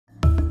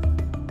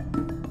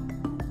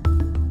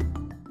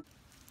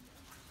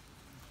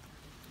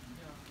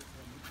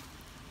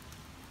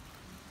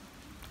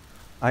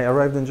I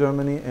arrived in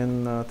Germany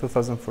in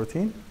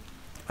 2014.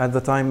 At the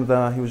time,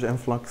 the huge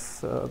influx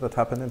that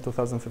happened in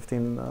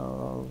 2015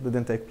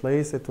 didn't take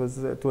place. It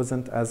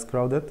wasn't as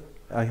crowded.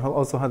 I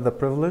also had the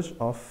privilege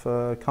of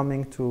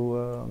coming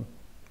to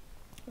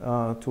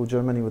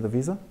Germany with a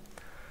visa,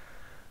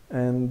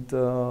 and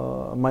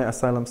my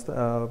asylum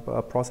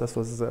process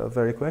was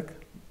very quick.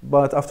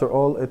 But after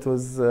all, it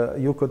was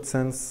you could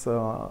sense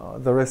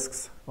the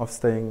risks of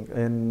staying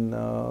in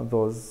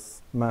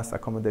those mass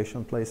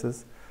accommodation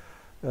places.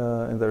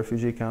 In the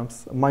refugee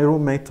camps. My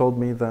roommate told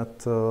me that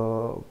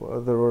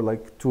there were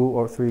like 2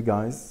 or 3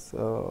 guys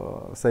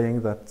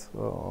saying that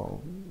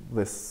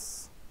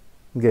this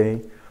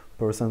gay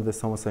person,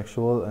 this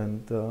homosexual,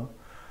 and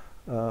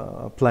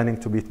planning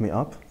to beat me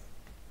up.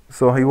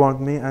 So he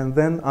warned me, and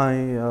then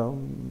I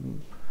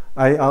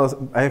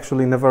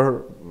actually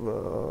never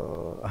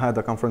had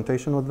a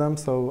confrontation with them.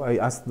 So I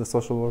asked the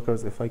social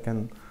workers if I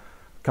can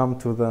come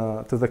to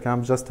the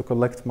camp just to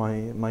collect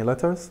my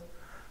letters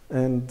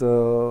and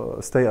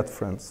stay at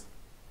friends.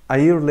 A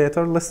year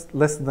later,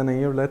 less than a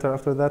year later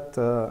after that,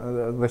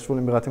 the Schule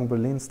in Beratung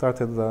Berlin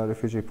started the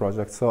refugee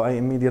project. So I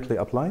immediately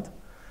applied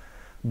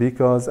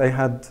because I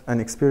had an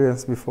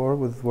experience before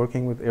with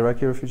working with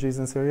Iraqi refugees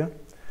in Syria,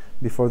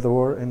 before the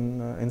war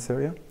in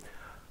Syria,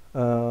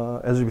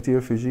 LGBT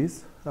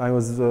refugees. I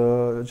was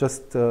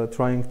just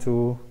trying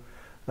to,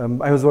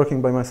 I was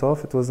working by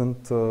myself. It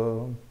wasn't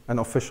an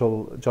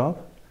official job.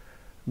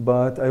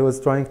 But I was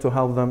trying to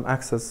help them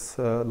access,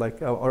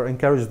 or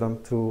encourage them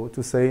to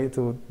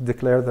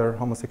declare their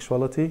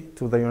homosexuality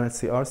to the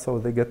UNHCR, so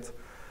they get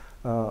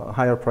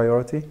higher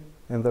priority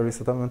in the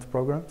resettlement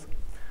programs.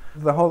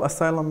 The whole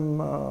asylum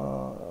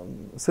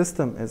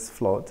system is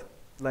flawed.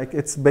 Like,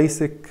 it's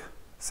basic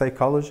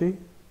psychology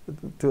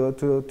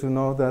to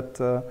know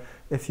that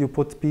if you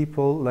put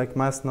people like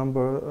mass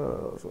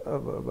numbers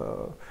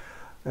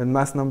in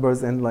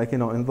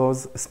in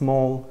those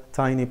small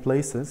tiny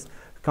places,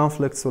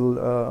 conflicts will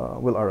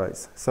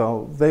arise.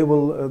 So they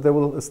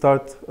will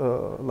start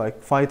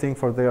fighting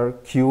for their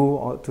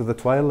queue to the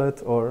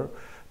toilet or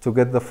to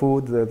get the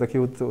food, the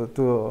queue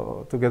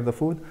to get the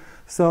food.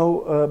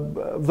 So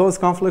those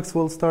conflicts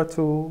will start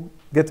to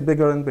get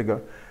bigger and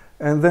bigger,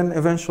 and then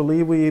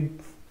eventually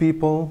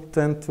people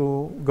tend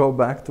to go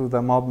back to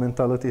the mob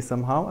mentality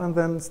somehow, and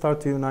then start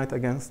to unite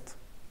against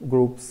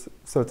groups,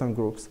 certain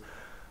groups.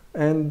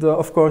 And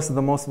of course,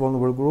 the most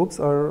vulnerable groups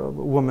are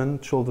women,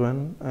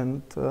 children,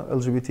 and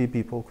LGBT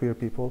people, queer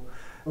people.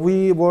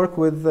 We work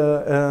with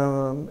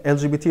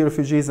LGBT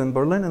refugees in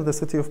Berlin, in the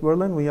city of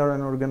Berlin. We are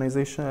an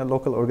organization, a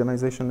local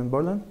organization in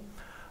Berlin.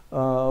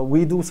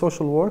 We do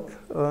social work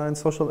and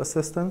social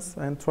assistance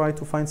and try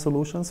to find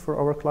solutions for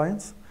our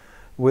clients,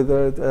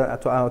 whether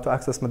to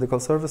access medical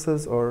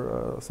services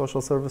or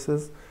social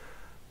services.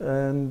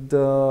 And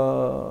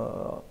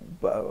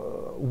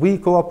we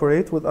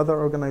cooperate with other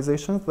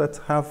organizations that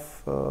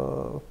have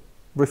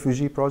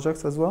refugee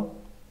projects as well.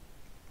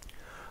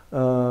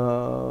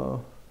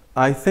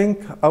 I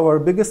think our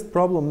biggest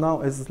problem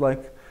now is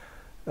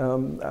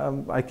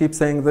I keep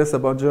saying this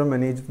about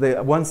Germany.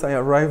 Once I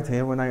arrived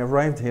here, when I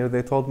arrived here,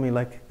 they told me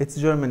it's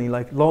Germany,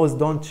 laws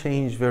don't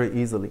change very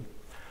easily.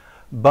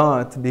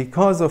 But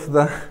because of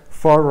the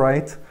far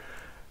right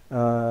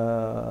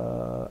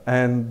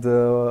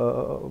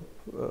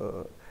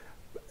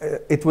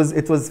it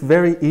was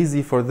very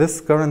easy for this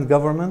current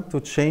government to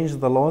change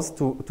the laws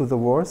to the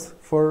worse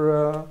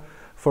for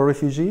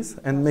refugees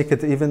and make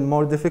it even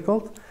more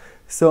difficult.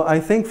 So I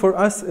think for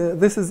us,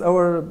 this is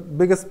our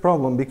biggest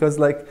problem, because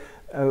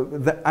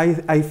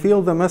I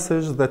feel the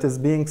message that is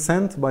being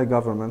sent by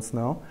governments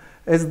now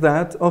is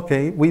that,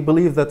 okay, we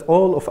believe that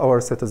all of our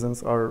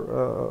citizens are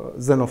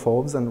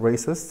xenophobes and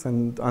racists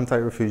and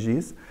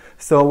anti-refugees,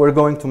 so we're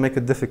going to make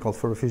it difficult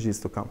for refugees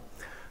to come.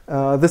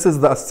 This is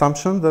the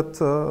assumption that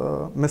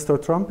Mr.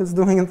 Trump is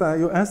doing in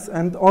the US,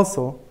 and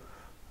also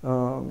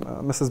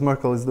Mrs.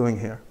 Merkel is doing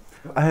here.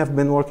 I have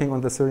been working on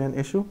the Syrian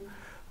issue,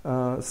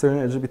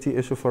 Syrian LGBT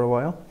issue, for a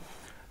while.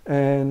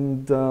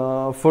 And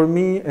for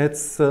me,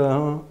 it's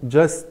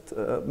just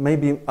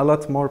maybe a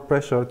lot more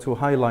pressure to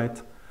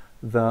highlight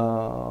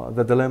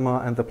the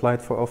dilemma and the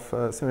plight of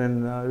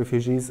Syrian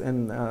refugees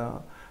in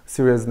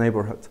Syria's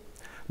neighborhood,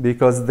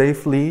 because they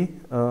flee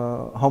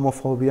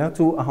homophobia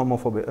to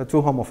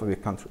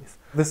homophobic countries.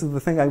 This is the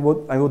thing I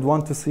would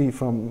want to see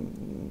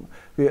from,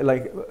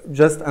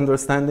 just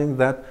understanding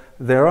that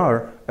there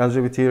are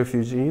LGBT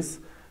refugees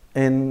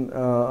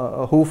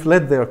who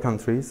fled their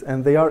countries,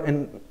 and they are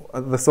in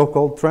the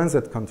so-called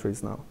transit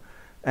countries now.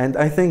 And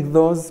I think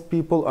those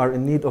people are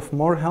in need of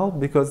more help,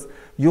 because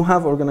you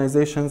have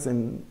organizations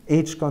in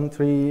each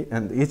country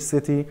and each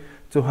city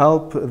to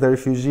help the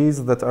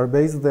refugees that are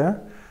based there.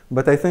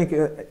 But I think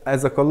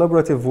as a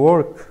collaborative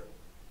work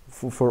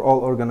for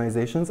all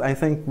organizations, I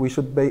think we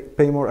should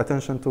pay more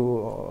attention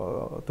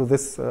to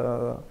this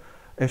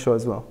issue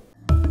as well.